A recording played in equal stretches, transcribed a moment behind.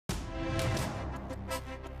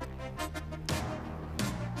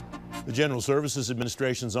The General Services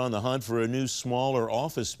Administration's on the hunt for a new, smaller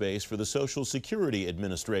office space for the Social Security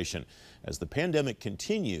Administration. As the pandemic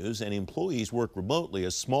continues and employees work remotely,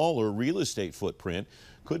 a smaller real estate footprint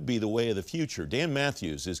could be the way of the future. Dan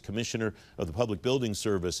Mathews is Commissioner of the Public Building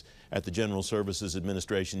Service at the General Services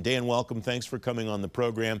Administration. Dan, welcome. Thanks for coming on the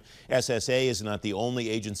program. SSA is not the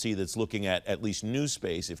only agency that's looking at least new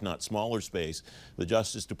space, if not smaller space. The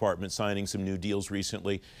Justice Department signing some new deals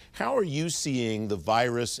recently. How are you seeing the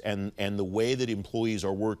virus and the way that employees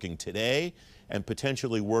are working today and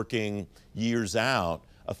potentially working years out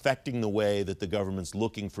affecting the way that the government's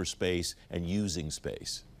looking for space and using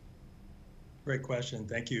space? Great question.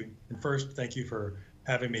 Thank you. And first, thank you for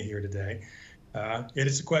having me here today. It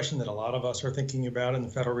is a question that a lot of us are thinking about in the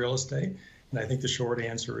federal real estate. And I think the short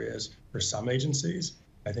answer is, for some agencies,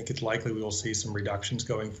 I think it's likely we will see some reductions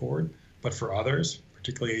going forward. But for others,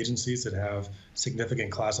 particularly agencies that have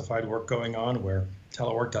significant classified work going on where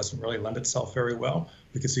telework doesn't really lend itself very well,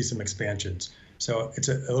 we could see some expansions. So it's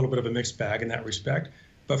a little bit of a mixed bag in that respect.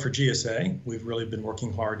 But for GSA, we've really been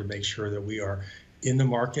working hard to make sure that we are in the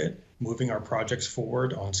market, moving our projects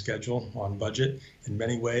forward on schedule, on budget. In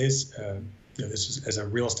many ways, this is, as a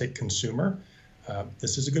real estate consumer,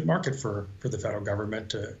 this is a good market for the federal government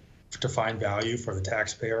to find value for the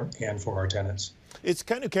taxpayer and for our tenants. It's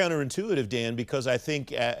kind of counterintuitive, Dan, because I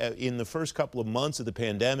think in the first couple of months of the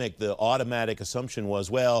pandemic, the automatic assumption was,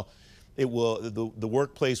 well, the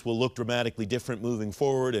workplace will look dramatically different moving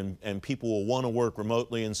forward, and people will want to work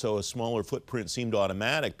remotely, and so a smaller footprint seemed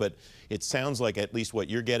automatic. But it sounds like at least what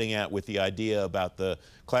you're getting at with the idea about the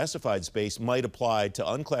classified space might apply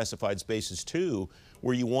to unclassified spaces too,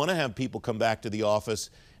 where you want to have people come back to the office,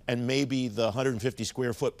 and maybe the 150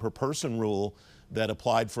 square foot per person rule that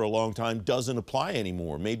applied for a long time doesn't apply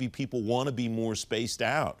anymore. Maybe people want to be more spaced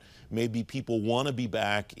out. Maybe people want to be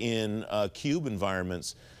back in cube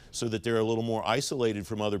environments so that they're a little more isolated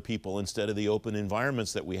from other people instead of the open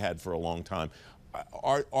environments that we had for a long time.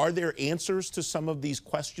 Are there answers to some of these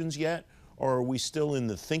questions yet, or are we still in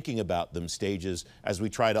the thinking about them stages as we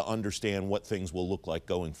try to understand what things will look like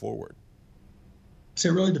going forward? So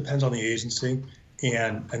it really depends on the agency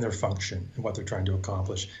and their function and what they're trying to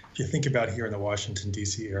accomplish. If you think about here in the Washington,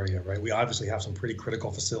 D.C. area, right, we obviously have some pretty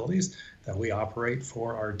critical facilities that we operate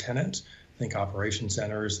for our tenants. Think operation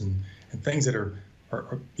centers and things that are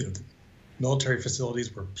military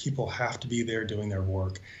facilities where people have to be there doing their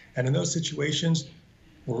work. And in those situations,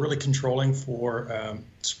 we're really controlling for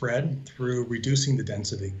spread through reducing the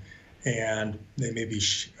density. And they may be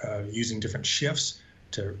using different shifts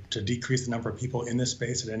to decrease the number of people in this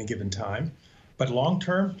space at any given time. But long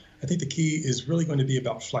term, I think the key is really going to be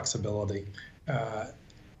about flexibility.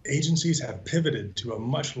 Agencies have pivoted to a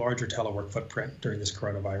much larger telework footprint during this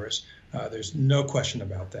coronavirus. There's no question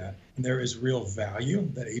about that. And there is real value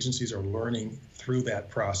that agencies are learning through that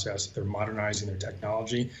process. They're modernizing their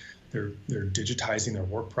technology. They're digitizing their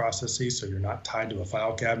work processes, so you're not tied to a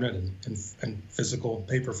file cabinet and physical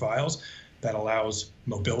paper files. That allows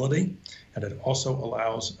mobility, and it also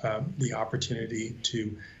allows the opportunity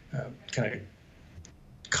to kind of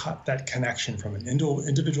cut that connection from an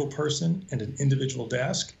individual person and an individual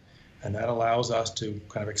desk. And that allows us to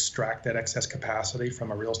kind of extract that excess capacity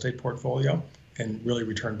from a real estate portfolio and really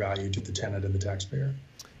return value to the tenant and the taxpayer.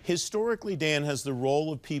 Historically, Dan, has the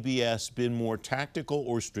role of PBS been more tactical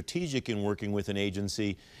or strategic in working with an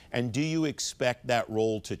agency? And do you expect that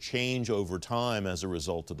role to change over time as a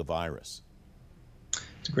result of the virus?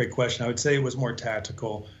 It's a great question. I would say it was more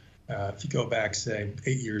tactical if you go back, say,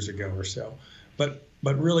 8 years ago or so.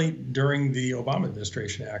 But really, during the Obama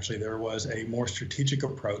administration, actually, there was a more strategic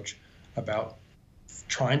approach about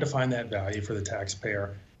trying to find that value for the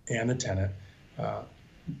taxpayer and the tenant.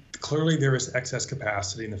 Clearly, there is excess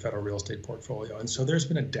capacity in the federal real estate portfolio. And so there's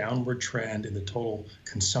been a downward trend in the total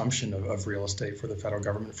consumption of real estate for the federal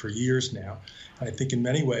government for years now. And I think in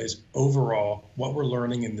many ways, overall, what we're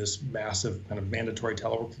learning in this massive kind of mandatory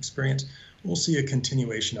telework experience, we'll see a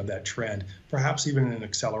continuation of that trend, perhaps even an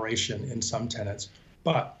acceleration in some tenants.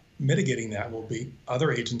 But mitigating that will be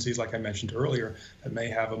other agencies, like I mentioned earlier, that may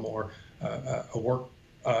have a more work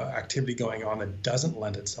activity going on that doesn't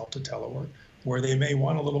lend itself to telework, where they may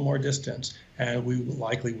want a little more distance, and we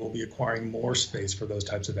likely will be acquiring more space for those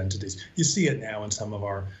types of entities. You see it now in some of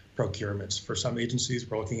our procurements. For some agencies,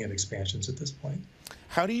 we're looking at expansions at this point.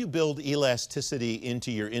 How do you build elasticity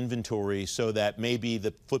into your inventory so that maybe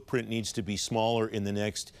the footprint needs to be smaller in the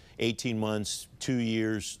next 18 months, 2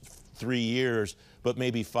 years, 3 years, but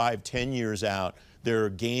maybe 5, 10 years out, there are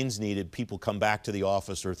gains needed, people come back to the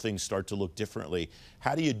office or things start to look differently?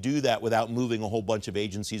 How do you do that without moving a whole bunch of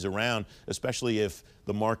agencies around, especially if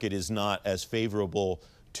the market is not as favorable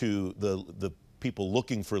to the people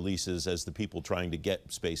looking for leases as the people trying to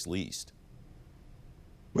get space leased?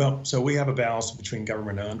 Well, so we have a balance between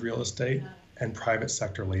government-owned real estate and private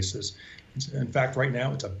sector leases. In fact, right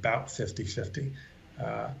now it's about 50-50.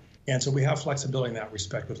 And so we have flexibility in that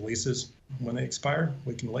respect with leases. When they expire,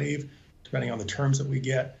 we can leave, depending on the terms that we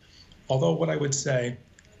get. Although what I would say,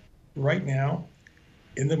 right now,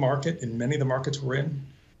 in the market, in many of the markets we're in,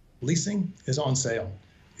 leasing is on sale.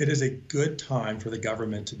 It is a good time for the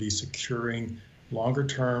government to be securing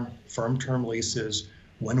longer-term, firm-term leases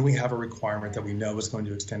when we have a requirement that we know is going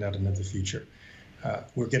to extend out into the future.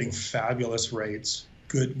 We're getting fabulous rates.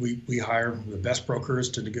 Good. We hire the best brokers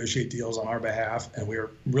to negotiate deals on our behalf, and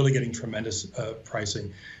we're really getting tremendous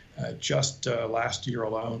pricing. Just last year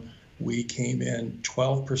alone, we came in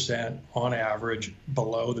 12% on average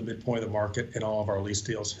below the midpoint of the market in all of our lease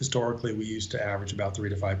deals. Historically, we used to average about 3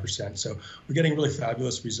 to 5%. So we're getting really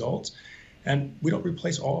fabulous results. And we don't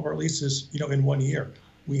replace all of our leases, in 1 year.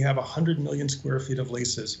 We have 100 million square feet of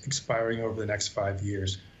leases expiring over the next 5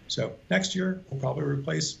 years. So next year, we'll probably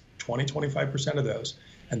replace 20, 25% of those.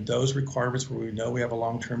 And those requirements where we know we have a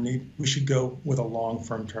long-term need, we should go with a long,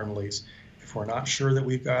 firm-term lease. If we're not sure that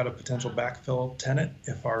we've got a potential backfill tenant,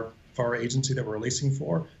 if our agency that we're leasing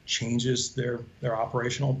for changes their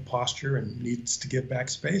operational posture and needs to give back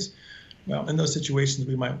space, well, in those situations,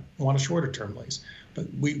 we might want a shorter-term lease. But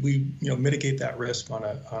we mitigate that risk on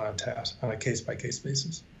a case-by-case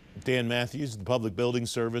basis. Dan Mathews, the Public Building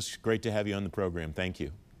Service, great to have you on the program. Thank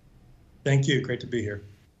you. Thank you. Great to be here.